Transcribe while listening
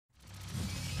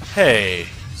Hey,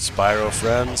 Spyro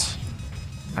friends.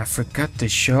 I forgot to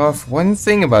show off one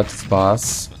thing about this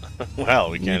boss.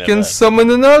 Well, we You can't can have that. summon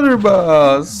another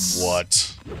boss!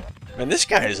 What? Man, this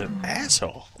guy is an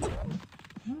asshole.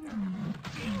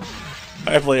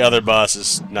 I play other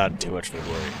bosses, not too much of a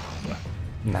worry.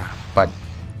 Nah, but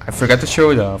I forgot to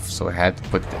show it off, so I had to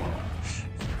put it in.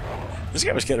 This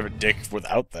guy was kind of a dick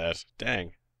without that.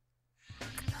 Dang.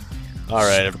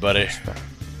 Alright, everybody.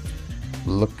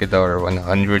 Look at our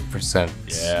 100%.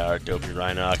 Yeah, our dopey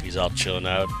Rhinoc, he's all chilling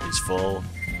out. He's full.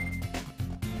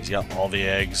 He's got all the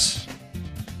eggs.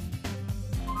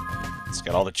 He's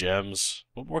got all the gems.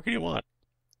 What more can you want?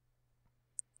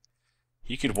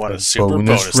 He could want a super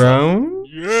bonus round?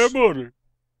 Yeah, buddy.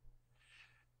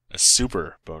 A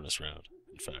super bonus round,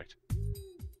 in fact.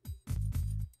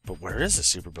 But where is the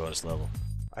super bonus level?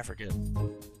 I forget.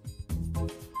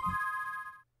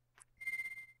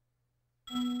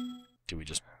 Do we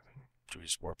just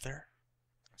warp there?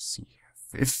 Let's see.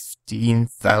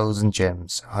 15,000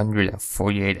 gems,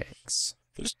 148 eggs.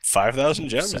 There's 5,000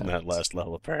 gems in that last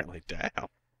level, apparently. Damn.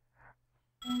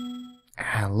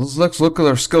 Let's look at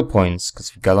our skill points,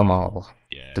 because we got them all.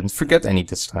 Yeah. Didn't forget any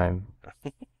this time.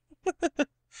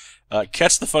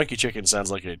 Catch the funky chicken sounds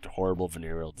like a horrible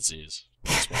venereal disease.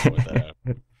 Just want to point that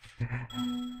out.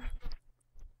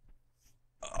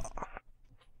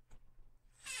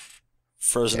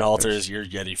 Frozen altars, your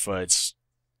Yeti fights.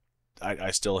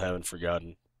 I still haven't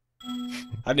forgotten.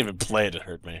 I didn't even play it, it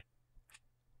hurt me.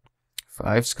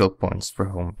 5 skill points for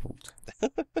home build.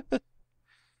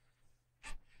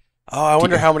 Oh, I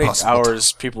wonder how many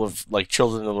hours people have, like,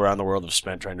 children around the world have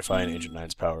spent trying to find Agent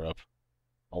 9's power-up.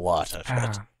 A lot, I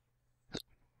bet.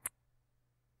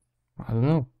 I don't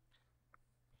know.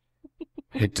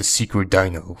 Hit the secret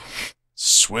dino.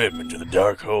 Swim into the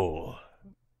dark hole.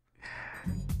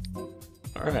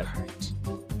 Alright.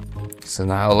 So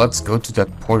now let's go to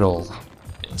that portal.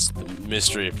 Yes, the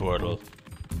mystery portal.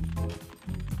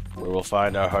 Where we'll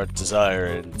find our heart's desire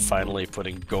in finally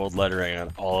putting gold lettering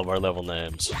on all of our level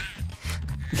names.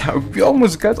 Yeah, we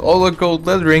almost got all the gold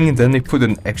lettering and then they put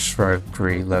an extra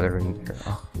gray lettering there.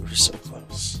 Oh. We were so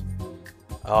close.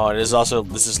 Oh, it is also,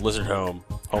 this is Lizard Home.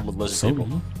 Home with lizard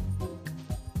people.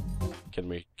 Can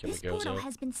we go This portal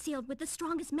has been sealed with the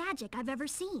strongest magic I've ever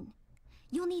seen.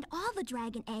 You'll need all the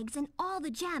dragon eggs and all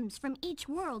the gems from each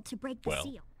world to break the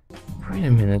seal. Wait a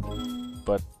minute.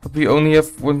 But we only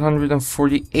have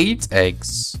 148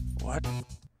 eggs. What?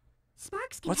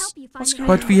 Sparks can help you find the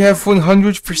But we have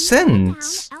 100%.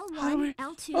 L1,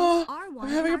 L2, R1, we're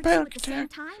having a R2 panic at the same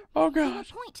attack. time. Oh They will god.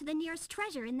 point to the nearest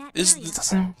treasure in that Is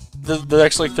area. the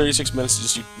next like 36 minutes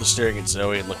is just you staring at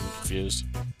Zoe and looking confused?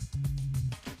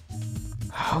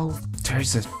 Oh,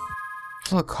 there's a...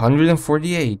 Look,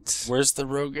 148. Where's the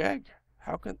rogue egg?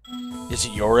 How can... Is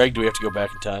it your egg? Do we have to go back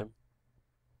in time?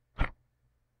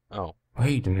 Oh.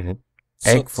 Wait a minute.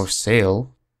 Egg for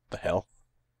sale? The hell?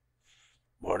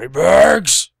 Money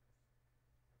bags!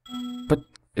 But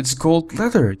it's gold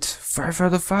lettered. 5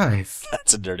 out of 5.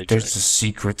 That's a dirty trick. There's a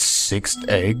secret 6th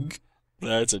egg.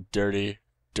 That's a dirty,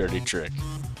 dirty trick.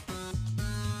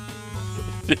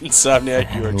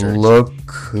 Insomniac, you are jerk.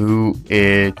 Look who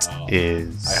it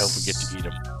is. I hope we get to eat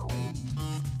him.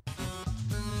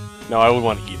 No, I would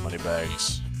want to eat money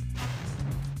bags.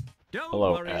 Don't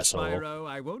Hello, worry, asshole. Spyro.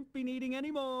 I won't be needing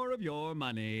any more of your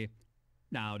money.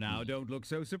 Now, don't look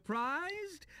so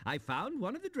surprised. I found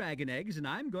one of the dragon eggs, and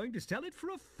I'm going to sell it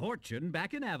for a fortune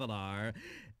back in Avalar.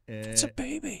 It's a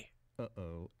baby.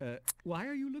 Uh-oh. Why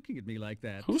are you looking at me like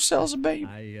that? Who sells a baby?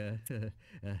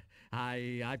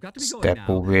 I've got to be going Step now.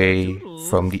 away Toodles.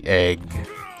 from the egg.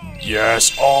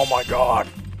 Yes! Oh my god!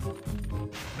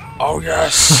 Oh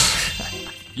yes!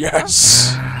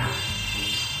 Yes!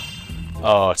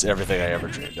 Oh, it's everything I ever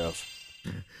dreamed of.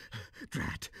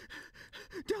 Drat.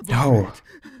 No,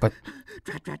 but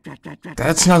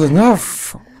that's not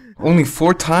enough. Only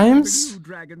 4 times?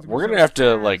 We're gonna have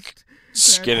to, like,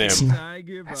 skin him.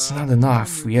 That's not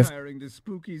enough. We have... The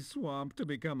spooky swamp to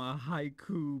become a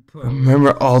haiku poet.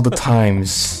 Remember all the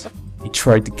times he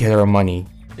tried to get our money.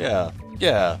 Yeah,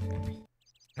 yeah.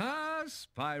 Ah,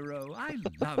 Spyro, I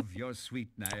love your sweet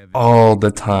naivety. All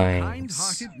the times.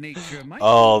 Kind-hearted nature might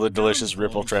Oh, be the delicious downfall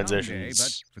ripple someday,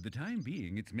 transitions. but for the time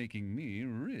being, it's making me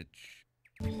rich.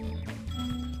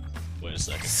 Wait a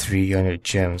second. 300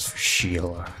 gems for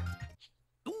Sheila.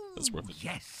 That's worth it.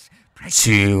 Yes.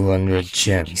 200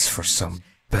 gems for some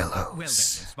Well then,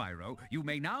 bellows. Spyro, you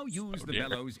may now use the dear.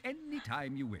 bellows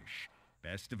anytime you wish.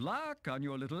 Best of luck on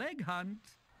your little egg hunt.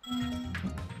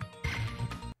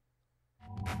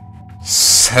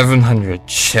 700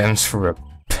 gems for a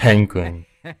penguin.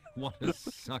 What a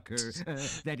sucker.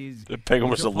 That is... The penguin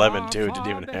was it's a lemon, far, too. It didn't far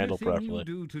even better handle thing properly. You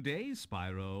do today,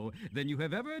 Spyro, than you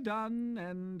have ever done,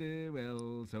 and,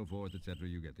 well, so forth, etc.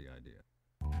 You get the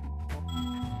idea.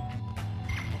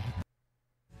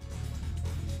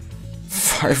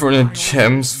 500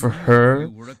 gems for her? You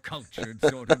were a cultured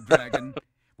sort of dragon.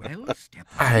 Well, step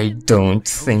I in. don't The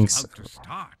show's think so. about to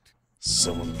start.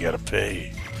 Someone gotta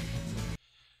pay.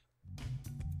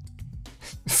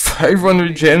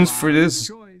 500 gems for this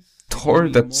Choice. tour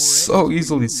Three that's more so eggs for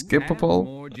easily you, skippable. and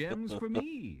more gems for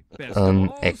me. Best of all,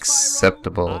 Spyro,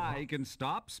 Unacceptable. I can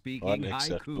stop speaking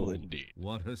Unacceptable haiku. indeed.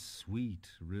 What a sweet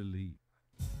relief.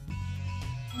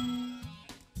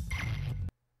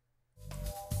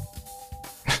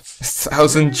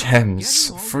 1,000 gems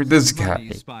Getting all for this money,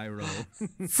 guy.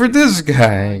 Spyro. For this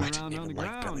guy. Lying around Didn't on even the like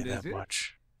ground, Billy is that it?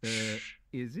 much.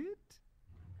 Is it?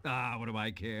 Ah, what do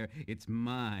I care? It's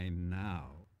mine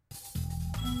now.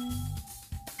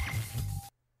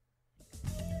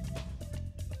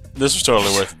 This was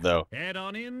totally worth it, though. Head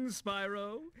on in,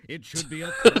 Spyro. It should be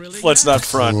a thrilling Let's not match.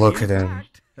 front. Look at In him.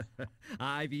 fact,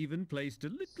 I've even placed a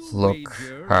little Look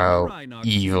wager on how the Rhinox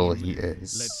evil team. he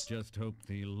is. Let's just hope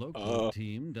the local Uh.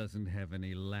 team doesn't have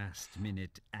any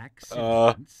last-minute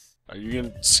accidents. Are you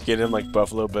gonna skin him like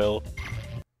Buffalo Bill?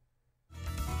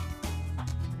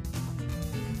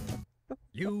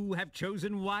 You have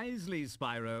chosen wisely,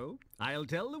 Spyro. I'll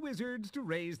tell the wizards to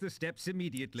raise the steps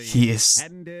immediately. He is...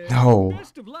 And, No.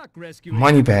 best of luck rescuing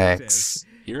Money the princess. bags.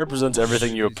 He represents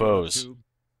everything you oppose.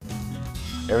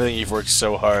 Everything you've worked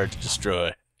so hard to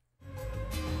destroy.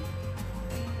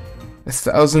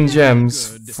 1,000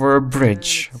 gems for a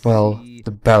bridge. Well,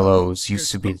 the bellows used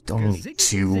to be only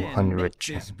 200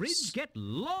 gems.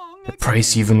 The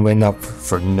price even went up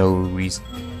for no reason.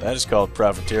 That is called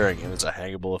profiteering, and it's a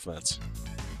hangable offense.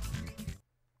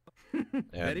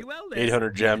 Very And well, then.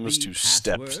 800 gems The to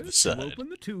step to password the side. open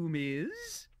the tomb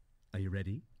is... Are you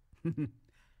ready?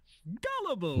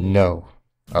 Gullible. No,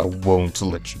 I won't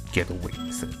let you get away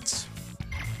with it.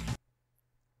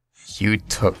 You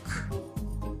took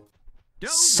Don't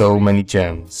so worry. many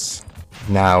gems.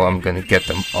 Now I'm gonna get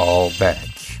them all back.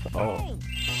 Oh.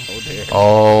 Oh dear.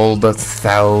 All the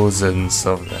thousands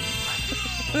of them.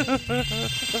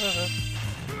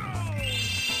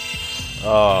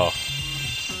 Oh.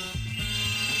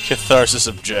 Catharsis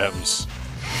of gems.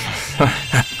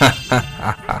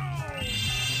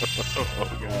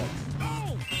 Oh god.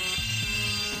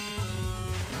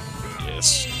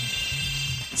 Yes.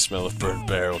 The smell of burnt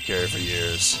bear will carry for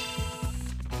years.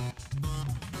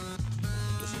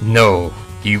 No,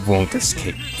 you won't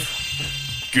escape.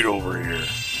 Get over here.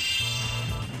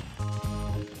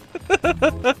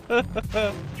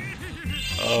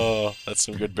 Oh, that's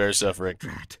some good bear suffering.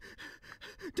 Drat.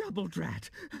 Double drat.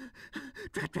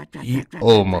 Drat, drat, drat, He drat, drat,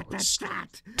 almost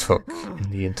drat, drat. took in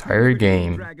the entire The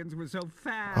game dragons were so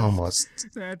fast. almost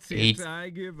That's eight- it, I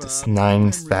give up.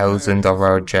 9,000 of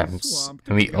our I'm retired. gems, Swamped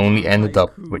and we to only become ended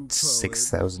up haiku with poet.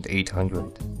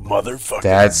 6,800. Motherfucker.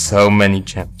 That's how many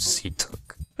gems he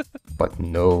took, but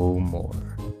no more.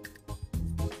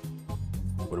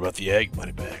 What about the egg,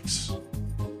 moneybags?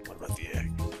 What about the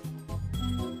egg?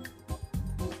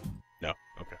 No?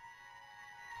 Okay.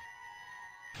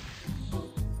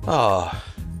 Oh.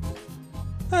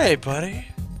 Hey, buddy.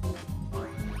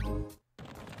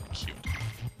 Cute.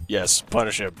 Yes,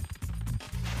 punish him.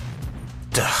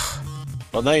 Duh.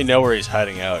 Well, now you know where he's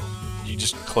hiding out. You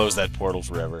just close that portal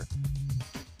forever.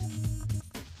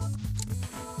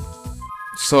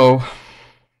 So,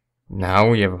 now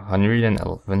we have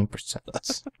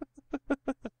 111%.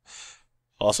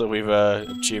 Also, we've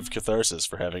achieved catharsis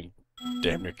for having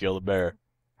damn near killed a bear.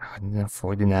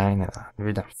 149 and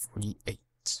 148.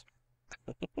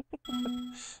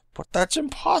 But that's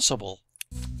impossible.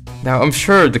 Now, I'm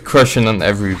sure the question on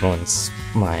everyone's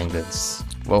mind is,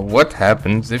 well, what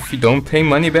happens if you don't pay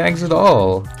money bags at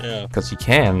all? Yeah. Because you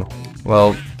can.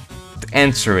 Well, the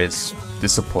answer is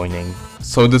disappointing.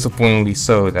 So disappointingly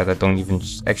so that I don't even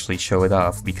actually show it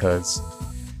off, because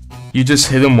you just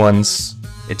hit him once,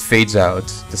 it fades out,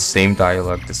 the same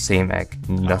dialogue, the same act,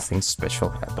 nothing special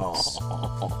happens.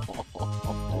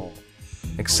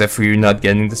 Except for you not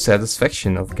getting the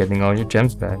satisfaction of getting all your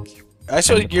gems back.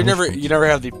 Actually, And you never punishment.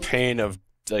 have the pain of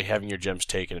like having your gems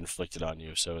taken and inflicted on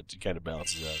you, so it kind of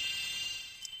balances out.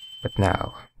 But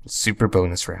now, the super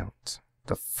bonus round.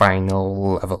 The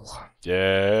final level.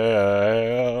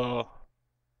 Yeah.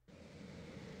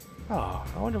 Oh,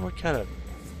 I wonder what kind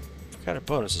of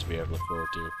bonuses we have to look forward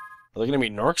to. Are they gonna be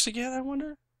Norks again? I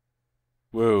wonder.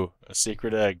 Woo, a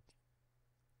secret egg.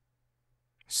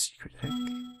 Secret egg?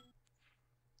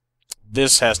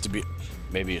 This has to be.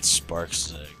 Maybe it's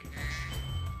Sparks' egg.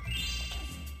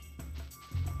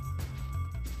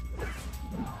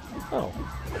 Oh.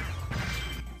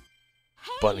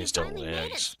 Hey, Bunnies you don't finally lay made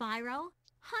it, eggs. Spyro.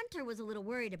 Hunter was a little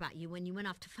worried about you when you went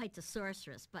off to fight the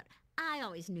sorceress, but I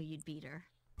always knew you'd beat her.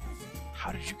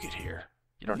 How did you get here?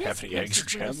 You don't This have any place eggs or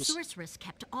is where the gems? sorceress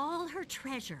kept all her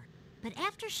treasure, but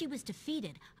after she was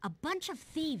defeated, a bunch of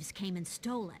thieves came and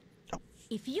stole it.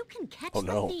 If you can catch Oh,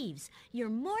 no. the thieves, you're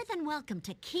more than welcome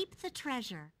to keep the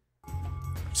treasure.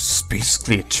 It's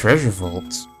basically a treasure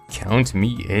vault. Count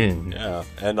me in. Yeah,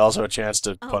 and also a chance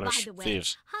to Oh, punish by the way,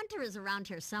 thieves. Hunter is around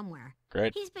here somewhere.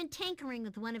 Great. He's been tinkering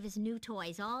with one of his new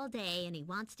toys all day, and he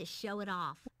wants to show it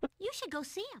off. You should go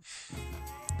see him.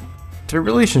 Their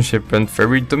relationship went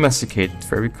very domesticated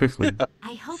very quickly.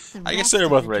 I hope the I guess rest they're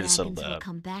of both the ready to settle dragons will down.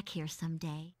 come back here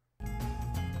someday.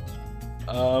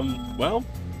 Well,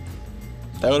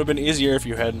 that would have been easier if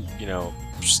you hadn't, you know,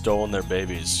 stolen their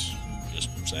babies. Just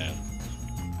saying.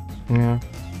 Yeah.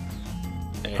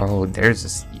 Hey. Oh, there's a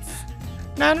thief.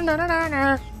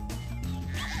 No.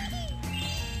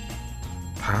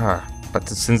 But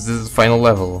since this is the final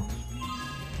level,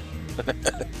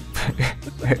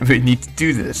 we need to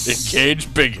do this.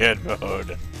 Engage big head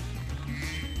mode.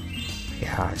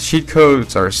 Yeah, cheat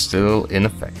codes are still in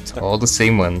effect. All the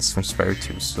same ones from Spyro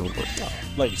 2 still work.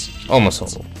 Legacy key. Almost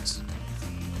all.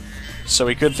 So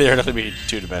we could theoretically be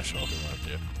two-dimensional if we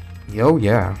wanted to. Oh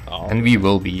yeah, Oh. and we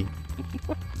will be.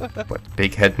 But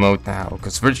big head mode now,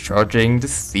 because we're charging the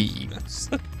thieves.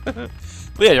 But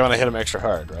yeah, you want to hit him extra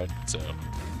hard, right? So,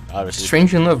 obviously.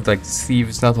 Strange enough, like, the thief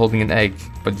is not holding an egg,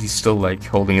 but he's still, like,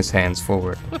 holding his hands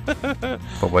forward.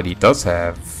 But what he does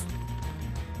have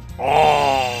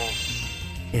Oh,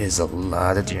 is a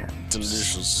lot of gems.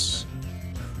 delicious.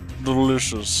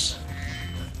 Delicious.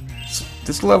 So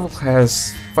this level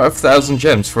has 5,000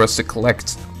 gems for us to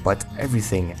collect, but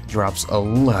everything drops a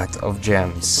lot of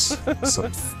gems. So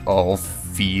it all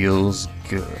feels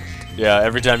good. Yeah,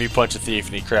 every time you punch a thief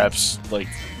and he craps like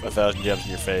 1,000 gems in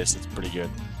your face, it's pretty good.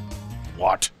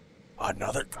 What?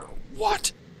 Another?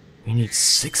 What? We need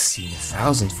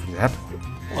 16,000 for that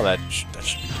one. Well, that should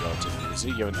be relatively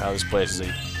easy, given how this place is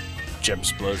a gem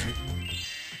explosion.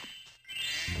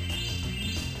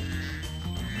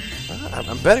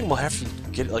 I'm betting we'll have to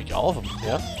get like all of them.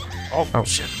 Yeah. Oh,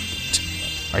 shit.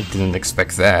 I didn't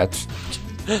expect that.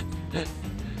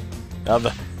 Now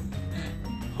the.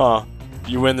 Huh.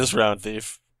 You win this round,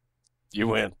 thief. You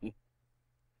win.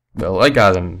 Well, I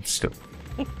got him still.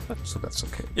 So that's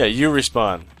okay. Yeah, you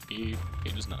respawn. He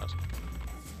does not.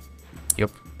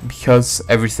 Yep. Because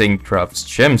everything drops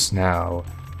gems now,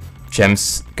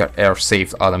 gems are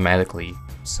saved automatically.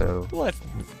 So What?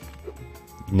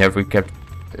 never kept,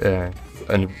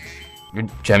 and your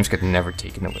gems get never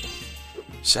taken away.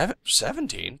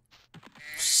 17?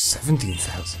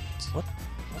 17,000. What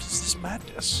is this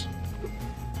madness?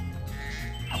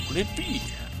 How could it be?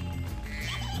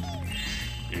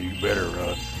 Yeah, you better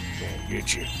run. Gonna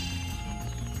get you.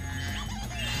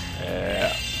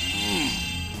 Yeah.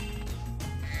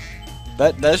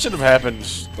 That should have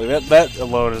happened. Like that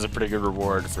alone is a pretty good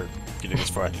reward for getting this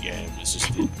far in the game. It's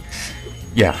just the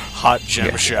Yeah. hot gem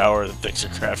Yeah. shower that things are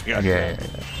crafting out. Yeah.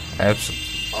 Absolutely.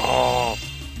 Oh,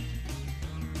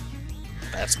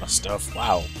 that's my stuff.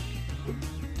 Wow.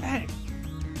 Dang.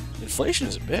 Inflation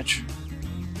is a bitch.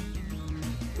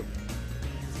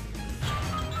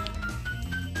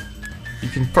 You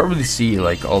can probably see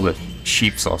like all the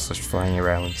sheep sausage flying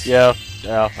around. Yeah.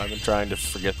 I've been trying to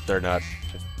forget they're not.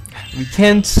 We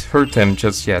can't hurt them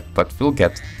just yet, but we'll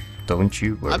get them. Don't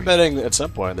you worry. I'm betting at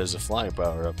some point there's a flying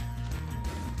power up.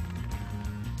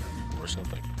 Or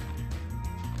something.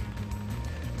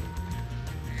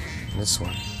 This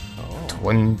one. Oh.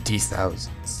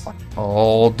 20,000.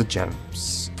 All the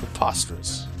gems.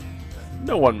 Preposterous.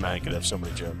 No one man could have so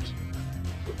many gems.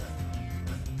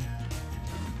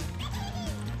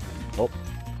 Oh.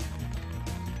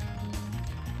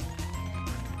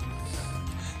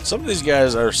 Some of these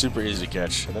guys are super easy to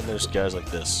catch, and then there's guys like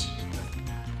this.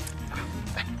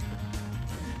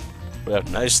 We have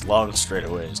nice long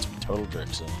straightaways to be total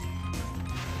jerks in.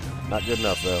 Not good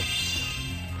enough though.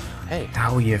 Hey,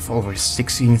 Now we have over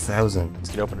 16,000. let's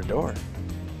get open a door.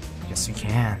 Yes, we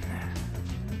can.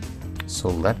 So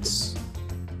let's.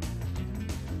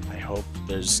 I hope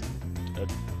there's a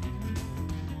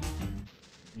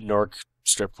Nork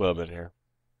strip club in here.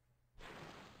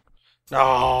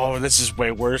 No, this is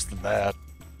way worse than that.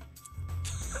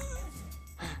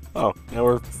 Oh, now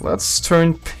we're... Let's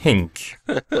turn pink.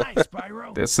 Hi,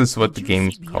 Spyro. This is what the Did you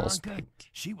game see calls Bianca? pink.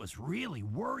 She was really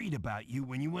worried about you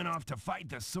when you went off to fight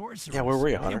the sorceress. Yeah, where were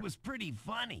you, Hunter? It was pretty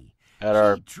funny. At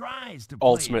our She tries to play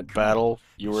ultimate it cool, battle,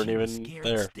 you but weren't she was even scared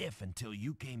there. stiff until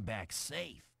you came back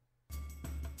safe.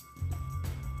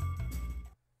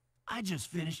 I just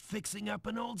finished fixing up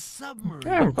an old submarine.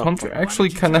 Yeah, Hunter Why actually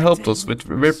don't you kind of try helped taking us with it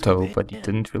for a Ripto, spin? but he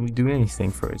didn't really do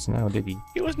anything for us now, did he?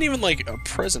 He wasn't even like a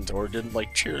present or didn't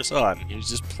like cheer us on. He was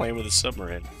just playing with a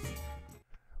submarine.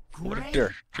 What a Great.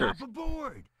 jerk. Hop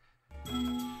aboard.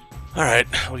 Alright,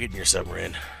 we'll get in your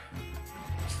submarine.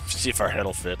 See if our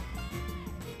head'll fit.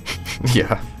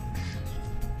 Yeah.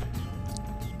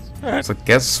 Alright. It's a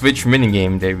guest switch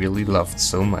minigame they really loved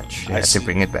so much. They I had to see.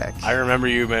 bring it back. I remember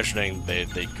you mentioning they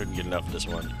couldn't get enough of this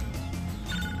one.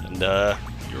 And,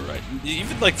 you're right.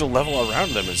 Even, like, the level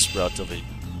around them is relatively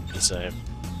the same.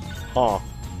 Huh.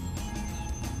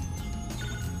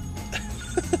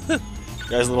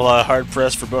 Guys, a little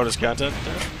hard-pressed for bonus content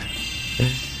there?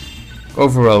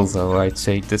 Overall, though, I'd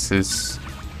say this is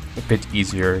a bit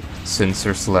easier since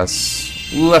there's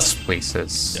less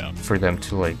places Yeah. for them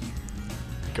to like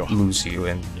Go lose you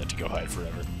in. You have to go hide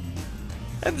forever.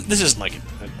 And this isn't like an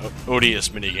odious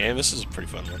minigame. This is a pretty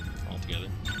fun one altogether.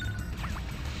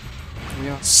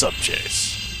 Yeah. Sub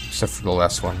chase. Except for the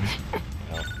last one.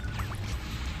 Yeah.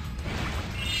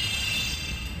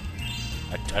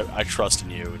 I trust in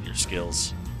you and your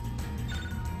skills.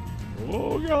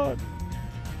 Oh god.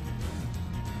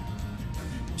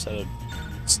 Set a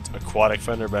aquatic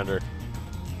fender bender.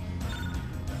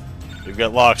 We've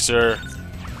got lock, sir.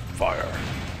 Fire.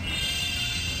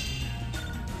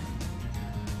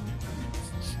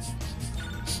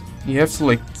 You have to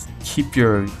like keep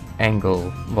your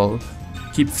angle, well,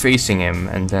 keep facing him,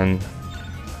 and then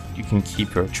you can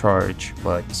keep your charge,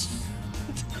 but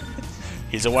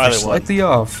He's a if wily you're one. slightly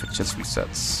off, it just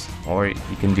resets. Or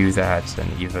you can do that,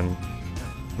 and even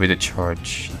with a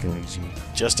charge, you can lose you.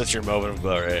 Just at your moment of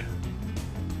glory.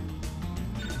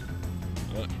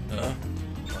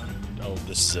 Oh,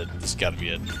 this is it. This has got to be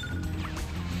it.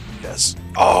 Yes.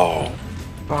 Oh!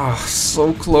 Ah,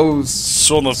 so close.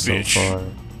 Son of So bitch. far.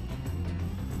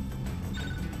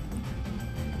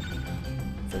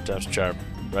 Third time's a charm,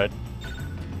 right?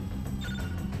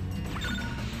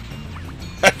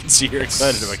 I can see you're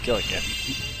excited about killing him.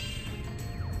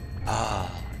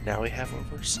 Ah, now we have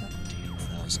over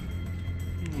 17,000.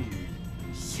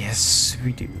 Yes,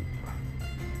 we do.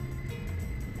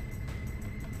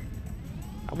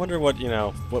 I wonder what, you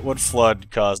know, what flood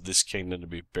caused this kingdom to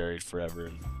be buried forever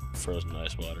in frozen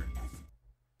ice water.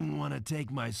 Want to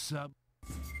take my sub?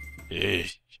 Hey,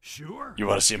 Sure. You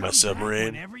wanna see my Come back submarine?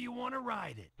 Whenever you want to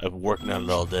ride it. I've been working on it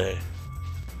all day.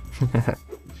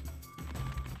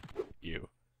 You.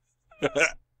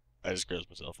 I just grossed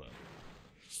myself out.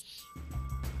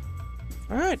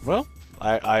 Alright, well,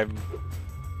 I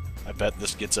bet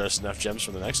this gets our snuff gems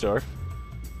from the next door.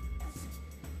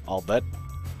 I'll bet.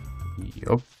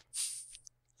 Yup.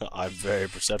 I'm very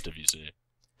perceptive, you see.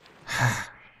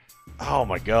 Oh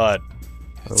my god.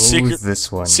 Oh, Secret-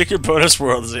 this one. Secret bonus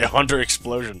world is a hunter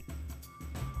explosion.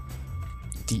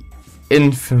 The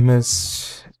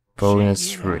infamous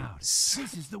bonus Check it out. race.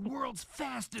 This is the world's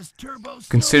fastest turbo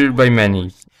Considered by snowboard.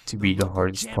 many to be the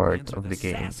hardest part of the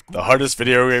game. The hardest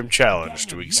video game challenge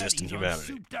to exist in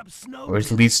humanity. Or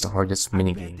at least the hardest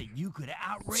minigame.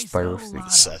 Spyro 3.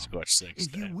 Sasquatch 6.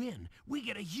 If you win, we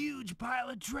get a huge pile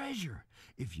of treasure.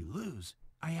 If you lose,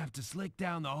 I have to slick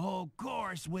down the whole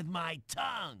course with my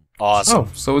tongue. Awesome. Oh,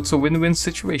 so it's a win-win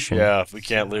situation. Yeah, if we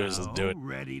can't lose, let's do it. So,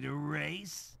 ready to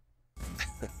race?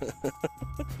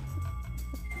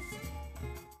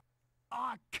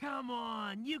 Aw, come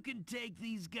on. You can take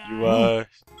these guys.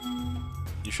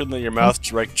 You shouldn't let your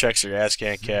mouth write checks your ass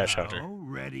can't cash, So, Hunter.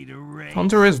 ready to race?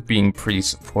 Hunter is being pretty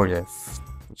supportive,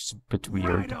 which is a bit Right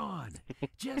weird. on.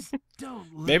 Just don't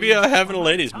Maybe lose, having a or my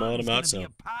lady's melting tongue's him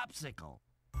out gonna be some. a popsicle.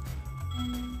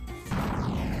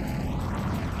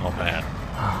 Oh man.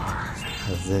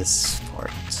 This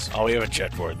part. Oh, we have a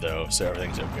jet board though, so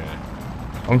everything's okay.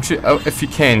 If you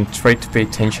can, try to pay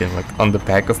attention. Like on the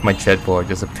back of my jet board,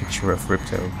 there's a picture of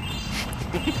Ripto.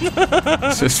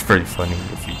 So it's pretty funny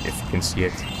if you can see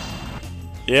it.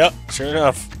 Yep, sure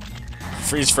enough.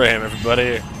 Freeze frame,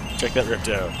 everybody. Check that ripped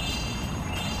out.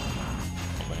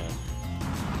 Oh man.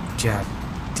 Yeah,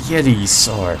 deities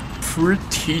are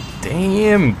pretty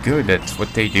damn good at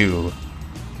what they do.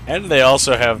 And they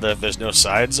also have there's no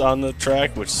sides on the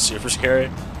track, which is super scary.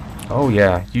 Oh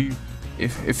yeah,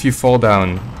 if you fall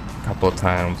down a couple of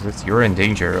times, you're in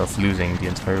danger of losing the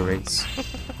entire race.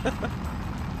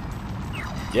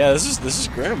 Yeah, this is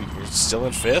grim. We're still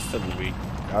in 5th, and we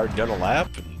already done a lap,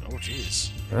 and oh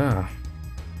jeez. Yeah.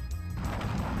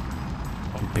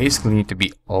 You basically need to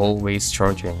be always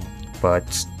charging,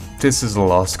 but this is a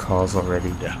lost cause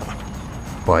already. Yeah.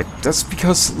 But that's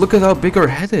because look at how big our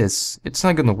head is. It's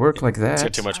not gonna work like It's got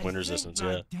that. too much wind resistance,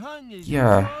 yeah.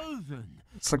 Yeah.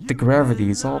 It's like the gravity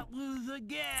is all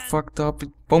again. fucked up. It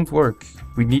won't work.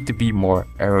 We need to be more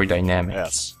aerodynamic.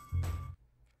 Yes.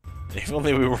 If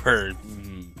only we were...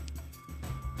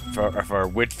 if our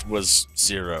width was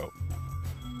 0.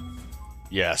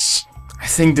 Yes. I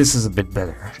think this is a bit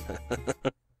better.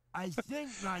 I think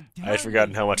my I had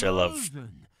forgotten how much I love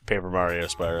frozen. Paper Mario,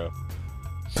 Spyro.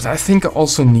 But I think I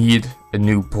also need a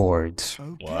new board.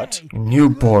 What? A new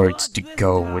Good board luck to this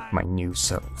go time. with my new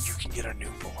self. You can get a new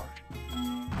board.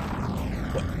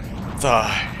 What the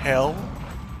hell?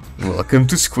 Welcome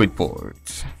to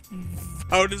Squidboard.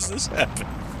 How does this happen?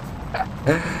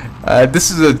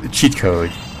 This is a cheat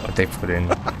code that they put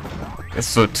in.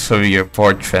 So your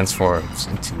board transforms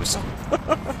into a squid.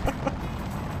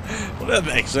 Well, that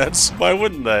makes sense. Why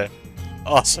wouldn't they?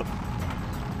 Awesome.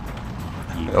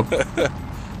 Nope.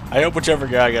 I hope whichever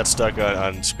guy got stuck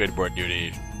on Squidboard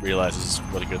duty realizes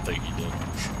what a good thing he did.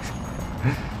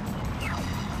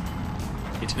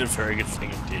 He did a very good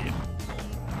thing indeed.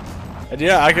 And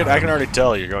yeah, I can already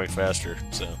tell you're going faster,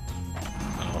 so...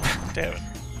 Oh, damn it.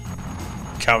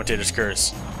 Commentator's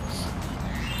curse.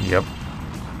 Yep.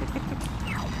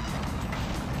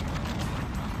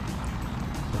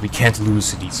 We can't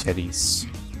lose to these Yetis.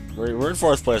 We're in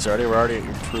 4th place already. We're already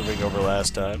improving over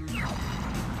last time.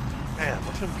 Man,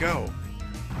 let him go.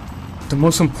 The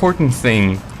most important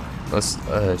thing was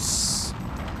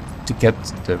to get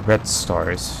the red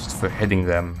stars for hitting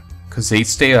them, because they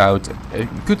stay out a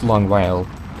good long while,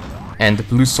 and the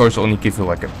blue stars only give you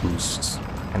like a boost,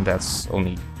 and that's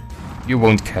only... you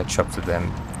won't catch up to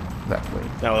them that way.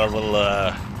 Now with a little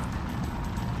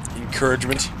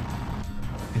encouragement.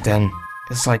 And then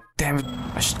it's like, damn it,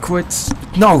 I should quit.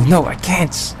 No, I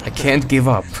can't. I can't give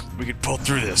up. We can pull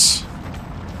through this.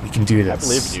 We can do this. I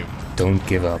believe in you. Don't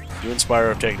give up. You and Spyro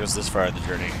have taken us this far in the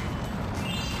journey.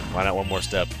 Why not one more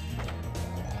step?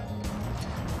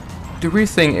 The weird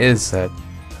thing is that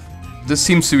this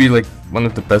seems to be like one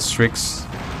of the best tricks.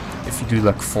 If you do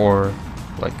like 4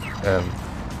 like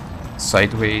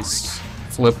sideways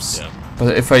flips. Yeah.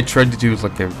 But if I try to do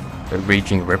like a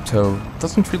raging Ripto, it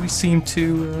doesn't really seem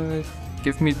to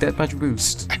give me that much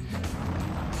boost.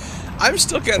 I'm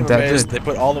still kind of That amazed did. they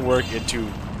put all the work into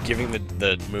giving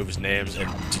the moves names and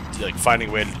like finding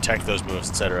a way to detect those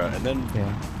moves, etc. And then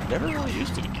Yeah. never really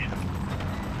used it again.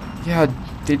 Yeah,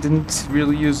 they didn't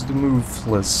really use the move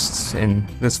list in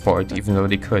this part, even though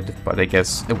they could, but I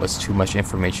guess it was too much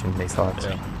information, they thought.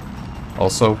 Yeah.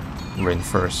 Also, we're in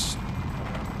first.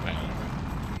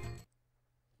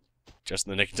 Just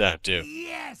in the nick of time, too.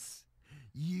 Yes!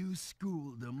 You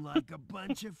schooled them like a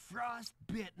bunch of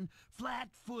frost-bitten,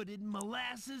 flat-footed,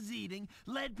 molasses-eating,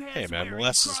 lead Hey, pants man, wearing,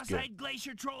 molasses is good. cross-eyed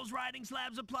glacier trolls riding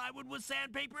slabs of plywood with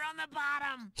sandpaper on the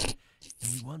bottom.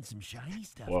 You want some shiny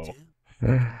stuff Whoa. too?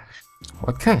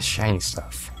 What kind of shiny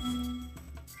stuff?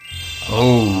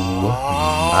 Oh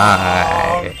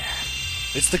my.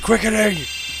 It's the quickening!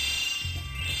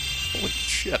 Holy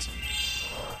shit.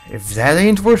 If that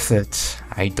ain't worth it,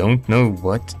 I don't know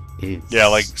what is. Yeah,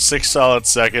 like 6 solid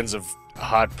seconds of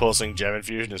hot pulsing gem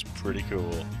infusion is pretty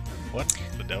cool. What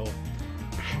the devil?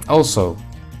 Also,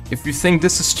 if you think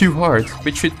this is too hard,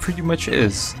 which it pretty much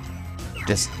is,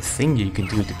 there's a thing you can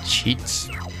do to cheat.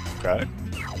 Okay.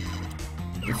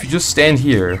 If you just stand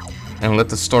here and let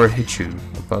the star hit you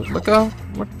about, like,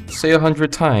 say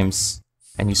 100 times,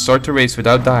 and you start the race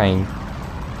without dying,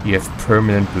 you have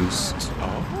permanent boost.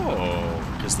 Oh,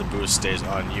 because the boost stays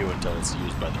on you until it's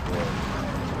used by the board.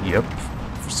 Yep.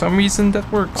 For some reason that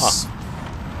works.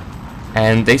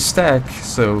 And they stack,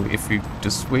 so if you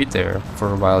just wait there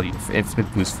for a while, you have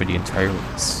infinite boost for the entire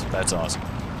race. That's awesome.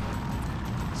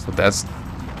 So that's...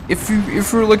 If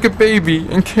you're like a baby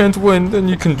and can't win, then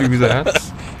you can do that.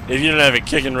 If you don't have a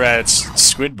kicking rat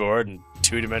squid board and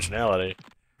 2-dimensionality.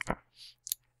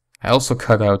 I also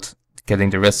cut out getting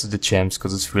the rest of the gems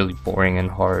because it's really boring and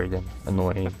hard and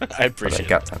annoying. I appreciate But I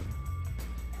got them.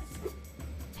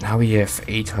 Now we have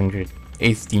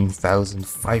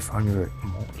 18,500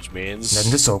 more. Which means Then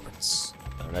this opens.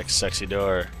 our next sexy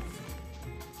door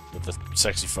with the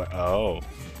sexy oh,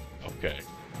 okay.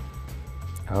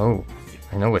 Oh,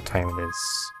 I know what time it is.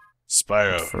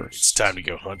 Spyro, First. it's time to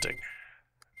go hunting.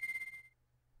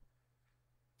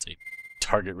 It's a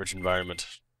target-rich environment.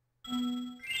 Oh.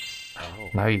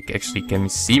 Now you actually can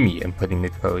see me inputting the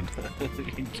code.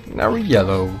 Now we're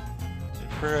yellow.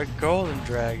 We're a golden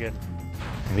dragon.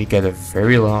 And we get a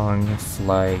very long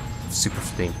fly super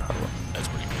flame power. That's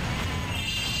pretty cool.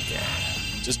 Yeah.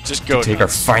 Just go To take our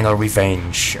nuts. final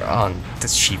revenge on the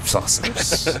sheep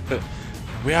saucers.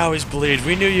 We always believed.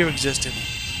 We knew you existed.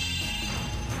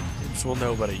 Didn't fool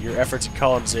nobody. Your efforts at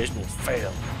colonization will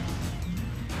fail.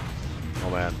 Oh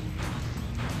man.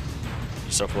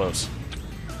 You're so close.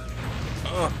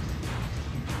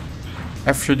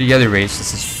 After the other race,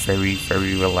 this is very,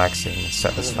 very relaxing and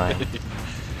satisfying.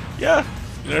 Yeah,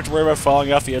 you don't have to worry about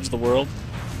falling off the edge of the world.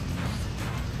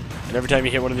 And every time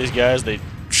you hit one of these guys, they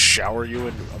shower you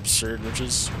in absurd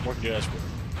riches. What can you ask for?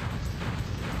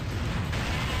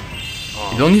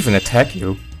 They don't even attack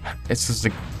you. It's just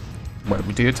like, why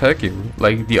would they attack you?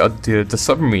 Like the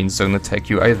submarines don't attack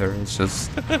you either. It's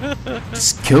just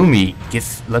kill me.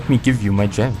 Let me give you my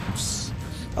gems.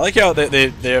 I like how they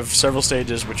have several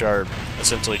stages which are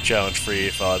essentially challenge free,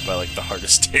 followed by like the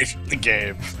hardest stage in the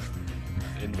game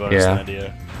in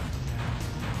Bonuslandia.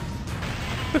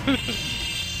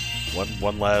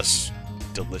 One last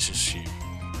delicious sheep.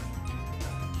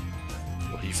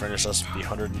 Will he furnish us with the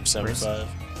 175?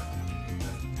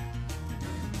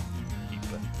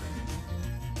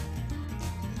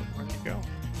 Where'd he go?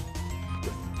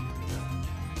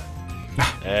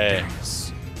 Hey.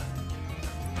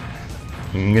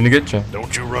 I'm gonna get you.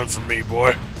 Don't you run from me,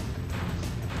 boy.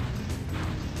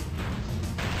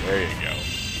 There you go.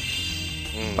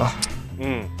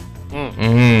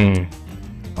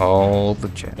 All the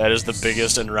gems. That is the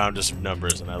biggest and roundest of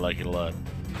numbers, and I like it a lot.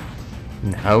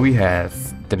 Now we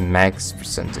have the max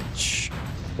percentage.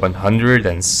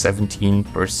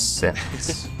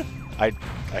 117%. I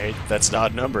hate that's an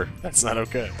odd number. That's not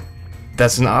okay.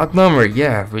 That's an odd number,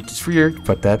 yeah, which is weird,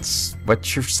 but that's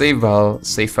what your save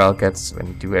file gets when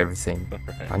you do everything.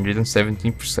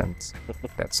 117%.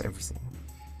 That's everything.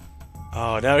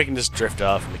 Oh, now we can just drift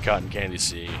off in the cotton candy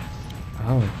sea.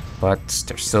 Oh, but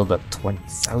there's still that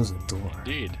 20,000 door.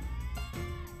 Indeed.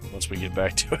 Once we get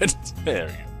back to it. There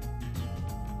we go.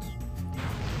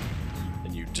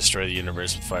 And you destroy the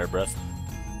universe with fire breath.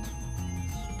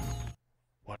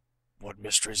 What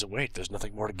mysteries await? There's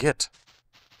nothing more to get.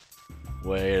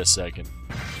 Wait a second.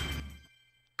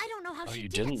 I don't know how Oh, she you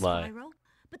did didn't it, lie. Spyro,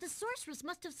 but the sorceress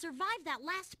must have survived that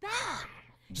last battle.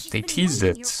 She's They been teased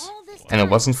waiting it, here all this and it time,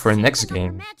 wasn't for a next saving up her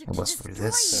game, magic it to was for destroy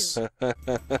this.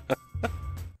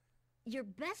 you. Your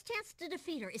best chance to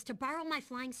defeat her is to borrow my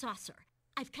flying saucer.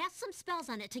 I've cast some spells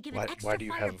on it to give Why- it extra why do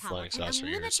you have a firepower flying and saucer?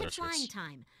 You're a unlimited sorceress. flying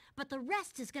time, but the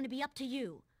rest is going to be up to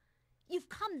you. You've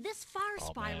come this far,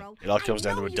 Oh, man. Spyro. It all comes I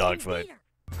down to know a you can dogfight.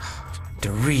 beat her.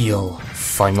 The real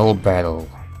final battle.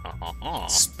 Uh-uh.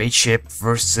 Spaceship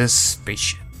versus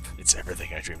spaceship. It's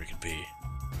everything I dreamed it could be.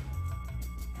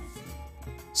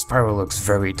 Spyro looks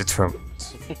very determined.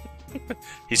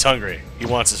 He's hungry. He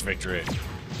wants his victory.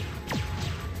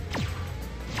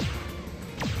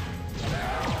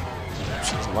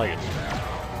 She doesn't like it.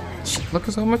 Look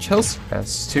at how much health she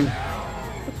has, too.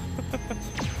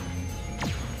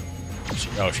 She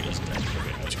doesn't.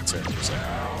 Okay, I was concerned for a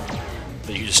second.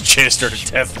 That you just chased her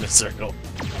to death in a circle.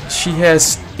 She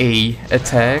has a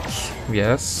attack,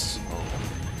 yes.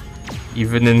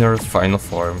 Even in her final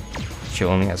form, she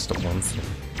only has the one thing.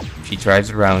 She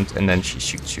drives around and then she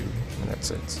shoots you, and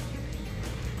that's it.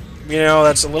 You know,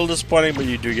 that's a little disappointing, but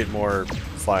you do get more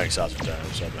flying saucer time,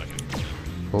 so I'm not gonna complain.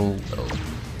 Oh, well.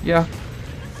 Yeah,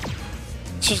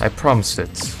 It's just, I promised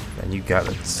it, and you got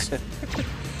it.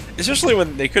 especially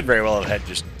when they could very well have had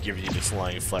just given you the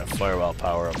flying fireball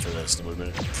power up for this. It would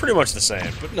have been pretty much the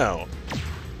same, but no.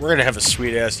 We're gonna have a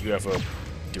sweet ass UFO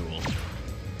duel.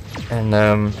 And,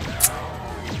 I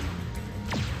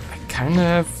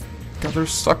kinda got her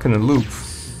stuck in a loop.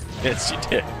 Yes, you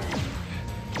did.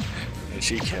 And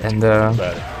she can't And, do anything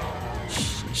about it.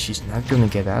 She's not gonna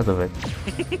get out of it.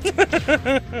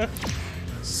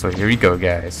 So here we go,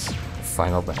 guys.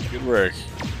 Final battle. Good work.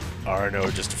 Arno,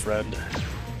 just a friend.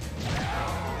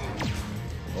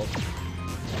 Oh.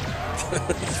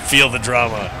 Feel the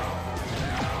drama.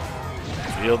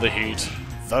 Feel the heat.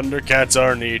 Thundercats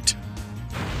are neat.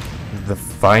 The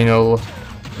final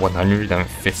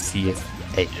 150th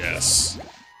egg. Yes.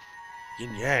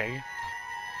 Yin Yang.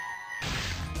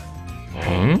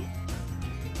 Hmm?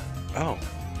 Oh.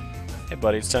 Hey,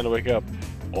 buddy, it's time to wake up.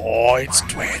 Oh, it's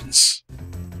twins.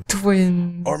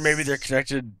 Twins. Or maybe they're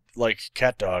connected like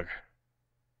cat dog.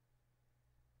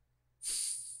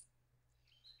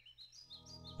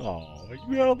 Oh,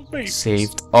 you got all the babies.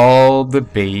 Saved all the Oh,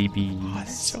 there's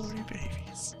babies. so many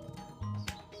babies.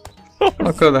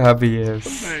 Look how happy he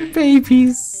is. Baby.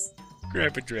 Babies.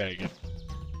 Grab a dragon.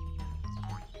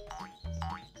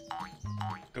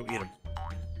 Go eat him.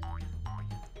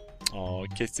 Oh,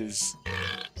 kisses.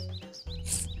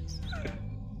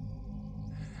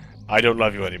 I don't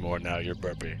love you anymore now, you're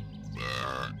burpy.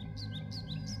 I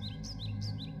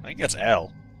think that's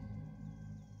L.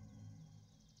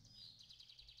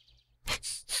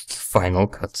 Final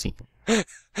cutscene.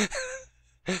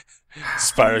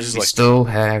 Spyro's just We like, still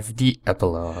have the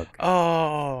epilogue.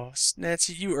 oh,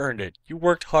 Nancy, you earned it. You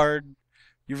worked hard.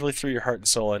 You really threw your heart and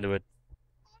soul into it.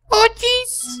 Oh,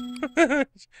 jeez!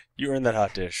 You earned that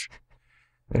hot dish.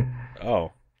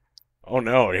 Oh. Oh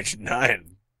no, age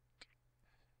 9.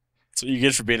 That's what you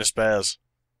get for being a spaz.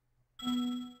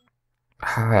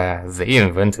 Ah, they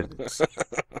invented it.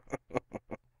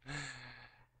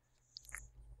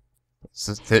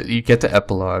 So you get the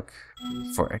epilogue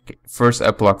for first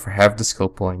epilogue for half the skill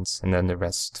points, and then the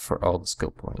rest for all the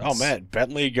skill points. Oh man,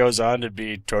 Bentley goes on to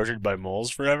be tortured by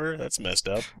moles forever? That's messed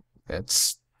up.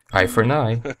 That's eye for an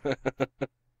eye.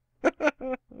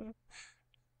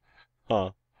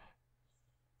 Huh.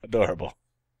 Adorable.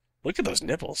 Look at those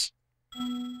nipples.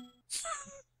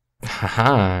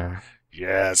 Haha.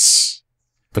 Yes.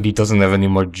 But he doesn't have any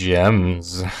more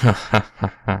gems.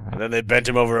 And then they bent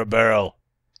him over a barrel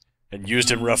and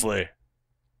used him roughly.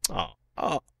 Oh.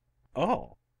 Oh.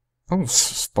 Oh. Oh,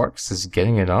 Sparks is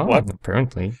getting it on, What?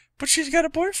 apparently. But she's got a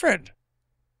boyfriend.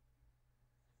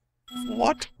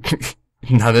 What?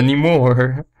 Not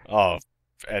anymore. Oh,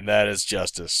 and that is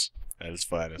justice at its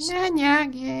finest.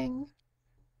 Gang.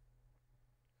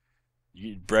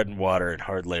 You eat bread and water and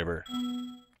hard labor.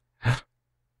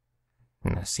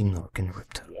 And I see Norkin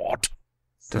ripped. What?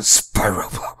 The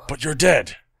Spyro blah. But you're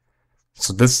dead.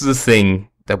 So this is the thing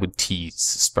that would tease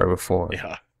Spyro 4.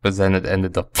 Yeah. But then it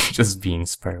ended up just being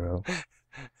Spyro.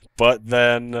 But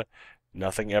then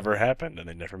nothing ever happened, and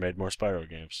they never made more Spyro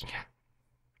games.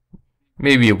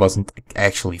 Maybe it wasn't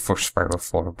actually for Spyro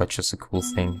 4, but just a cool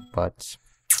thing, but...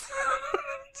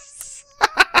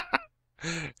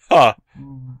 Huh.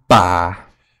 Bah.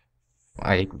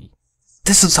 I agree.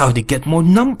 This is how they get more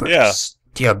numbers. Yeah.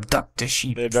 They abduct the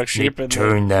sheep. They abduct sheep and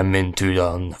turn them into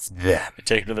one of them. They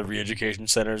take them to the re-education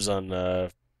centers on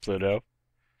Pluto.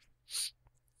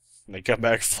 And they come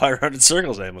back and fly around in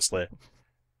circles aimlessly.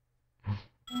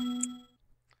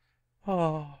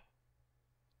 Oh.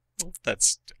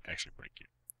 That's actually pretty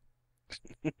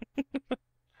cute.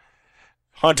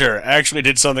 Hunter actually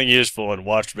did something useful and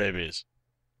watched babies.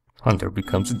 Hunter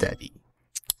becomes a daddy.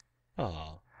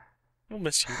 Aw. We'll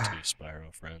miss you too,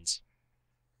 Spyro friends.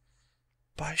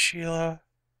 Bye, Sheila.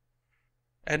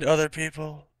 And other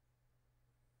people.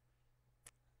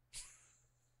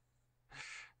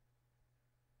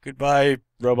 Goodbye,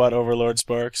 Robot Overlord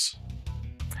Sparks.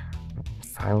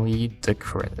 Finally, the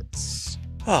credits.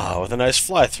 Ah, with a nice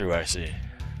fly-through, I see.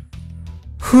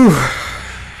 Whew.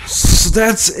 So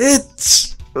that's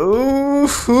it! Ooh.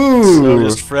 So,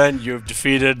 friend, you have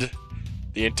defeated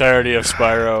the entirety of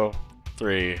Spyro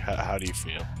 3. How do you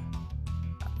feel?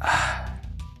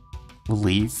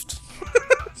 Relieved.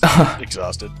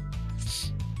 Exhausted.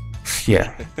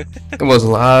 Yeah. It was a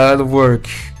lot of work,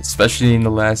 especially in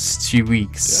the last 2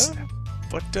 weeks.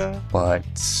 Yeah,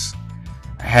 but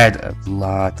I had a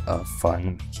lot of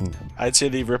fun making them. I'd say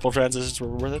the ripple transitions were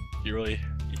worth it. You really...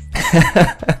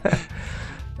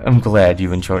 I'm glad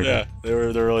you enjoyed Yeah, it.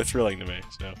 they're really thrilling to me,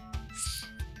 so...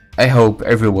 I hope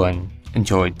everyone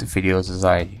enjoyed the videos as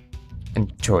I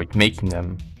enjoyed making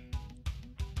them.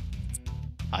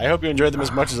 I hope you enjoyed them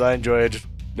as much as I enjoyed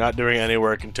not doing any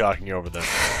work and talking over them.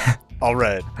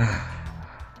 Alright.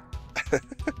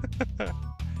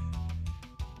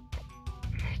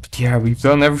 But yeah, we've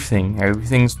done everything.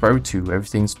 Everything's Spyro 2,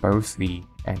 everything's Spyro 3,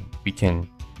 and we can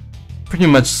pretty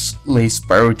much lay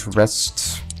Spyro to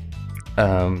rest.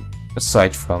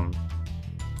 Aside from...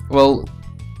 Well,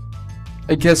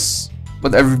 I guess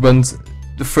what everyone's...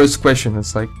 The first question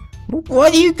is like,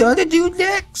 what are you gonna do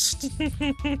next?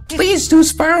 Please do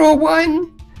Spyro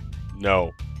 1!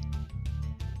 No.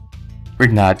 We're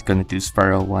not gonna do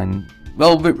Spyro 1.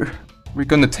 Well, we're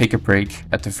gonna take a break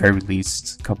at the very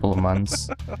least, a couple of months.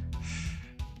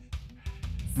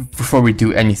 Before we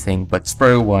do anything, but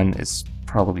Spyro 1 is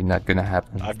probably not gonna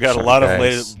happen. I've got Sorry, a lot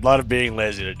guys. of being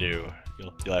lazy to do.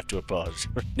 You'll have to apologize.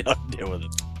 Deal with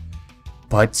it.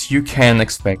 But you can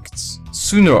expect,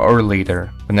 sooner or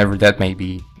later, whenever that may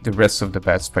be, the rest of the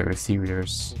Bad Spyro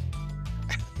theaters.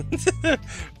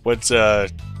 What's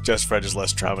Just Fred is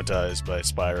less traumatized by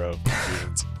Spyro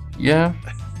confusions. Yeah.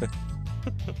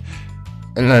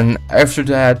 And then after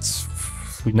that,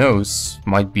 who knows,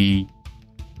 might be...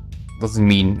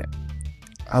 doesn't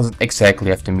exactly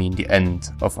have to mean the end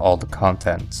of all the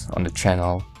content on the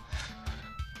channel.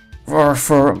 Or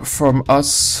from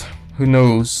us, who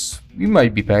knows, we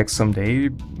might be back someday,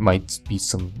 might be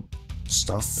some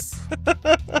stuff.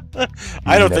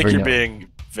 I don't think never you're know.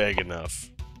 being vague enough.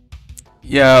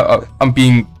 Yeah, I'm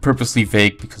being purposely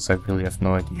vague because I really have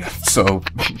no idea, so...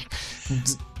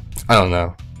 I don't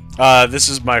know. This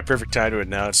is my perfect time to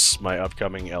announce my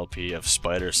upcoming LP of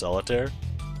Spider Solitaire.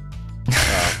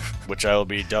 Which I will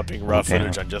be dumping raw Okay.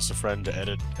 footage on Just a Friend to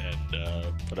edit and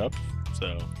put up,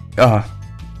 so...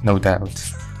 No doubt.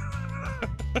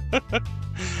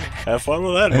 Have fun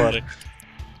with that, buddy.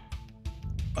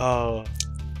 Oh,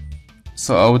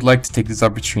 So I would like to take this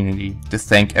opportunity to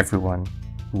thank everyone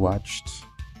who watched.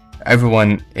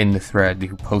 Everyone in the thread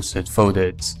who posted,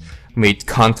 voted, made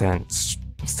content.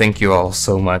 Thank you all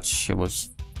so much. It was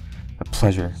a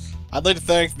pleasure. I'd like to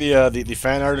thank the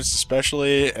fan artists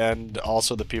especially, and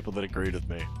also the people that agreed with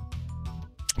me.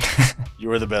 You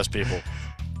were the best people.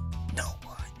 No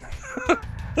one.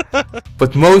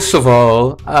 But most of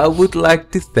all, I would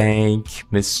like to thank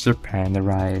Mr.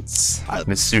 Pandarites,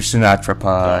 Mr. Sinatra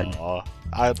Pod. Aw.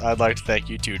 I'd like to thank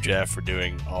you too, Jeff, for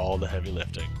doing all the heavy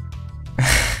lifting.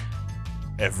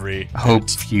 Every I hope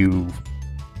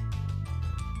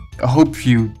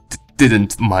you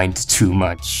didn't mind too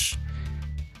much.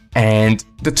 And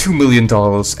the $2 million,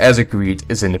 as agreed,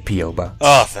 is in the P.O. box.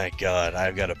 Oh, thank God.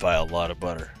 I've got to buy a lot of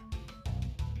butter.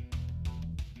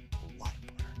 A lot of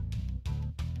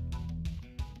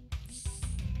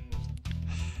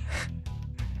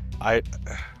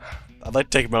butter. I'd like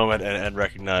to take a moment and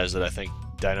recognize that I think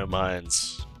Dino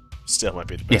Mines still might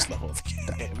be the best level of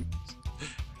the game.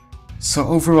 So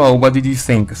overall, what did you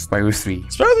think of Spyro 3?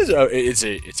 Spyro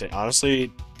 3, it's a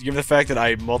honestly, given the fact that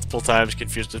I multiple times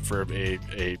confused it for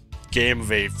a game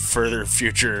of a further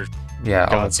future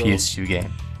console. On a PS2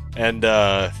 game. And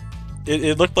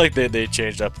it looked like they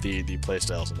changed up the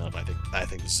playstyles enough. I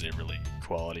think this is a really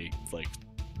quality, like,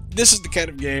 this is the kind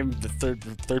of game the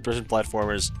third person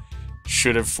platformers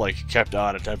should have kept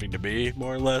on attempting to be,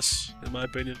 more or less, in my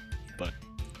opinion. But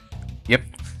yep.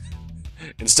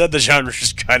 Instead, the genre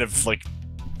just kind of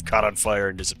caught on fire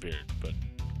and disappeared. But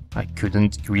I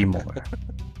couldn't agree more.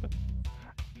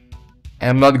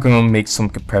 I'm not gonna make some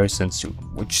comparisons to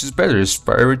which is better,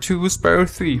 Spyro 2 or Spyro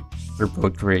 3. They're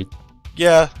both great.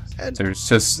 Yeah. There's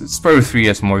just Spyro 3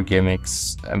 has more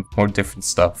gimmicks and more different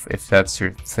stuff. If that's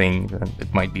your thing, then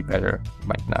it might be better. It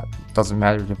might not. It doesn't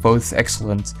matter. They're both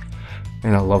excellent,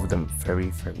 and I love them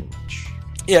very, very much.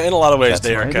 Yeah, in a lot of ways, That's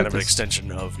they are why I kind did of an this.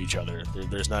 extension of each other.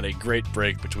 There's not a great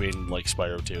break between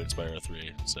Spyro 2 and Spyro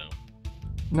 3, so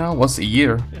No, it was a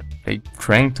year. Yeah. They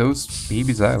cranked those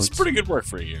babies out. it's pretty good work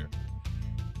for a year.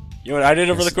 You know what I did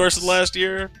over Yes, the course of the yes. last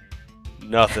year?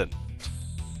 Nothing.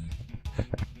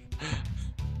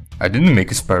 I didn't make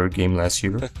a Spyro game last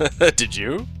year. Did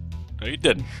you? No, you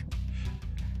didn't.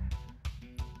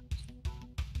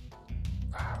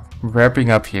 Wrapping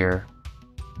up here.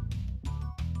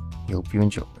 Hope you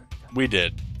enjoyed. We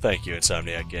did. Thank you,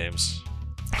 Insomniac Games.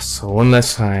 So one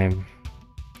last time,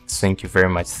 thank you very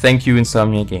much. Thank you,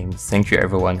 Insomnia Games. Thank you,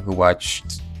 everyone who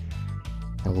watched.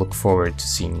 I look forward to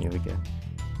seeing you again.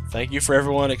 Thank you for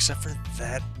everyone except for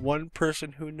that one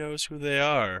person who knows who they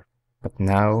are. But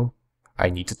now, I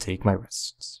need to take my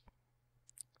rest.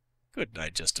 Good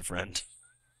night, just a friend.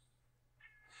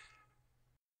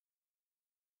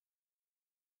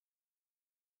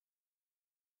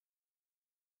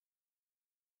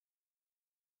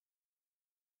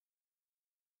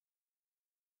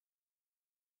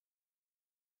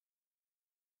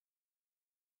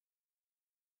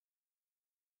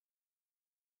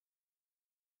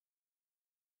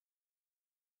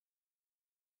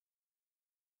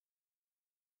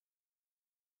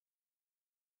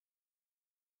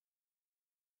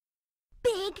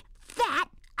 Big, fat,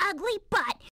 ugly butt.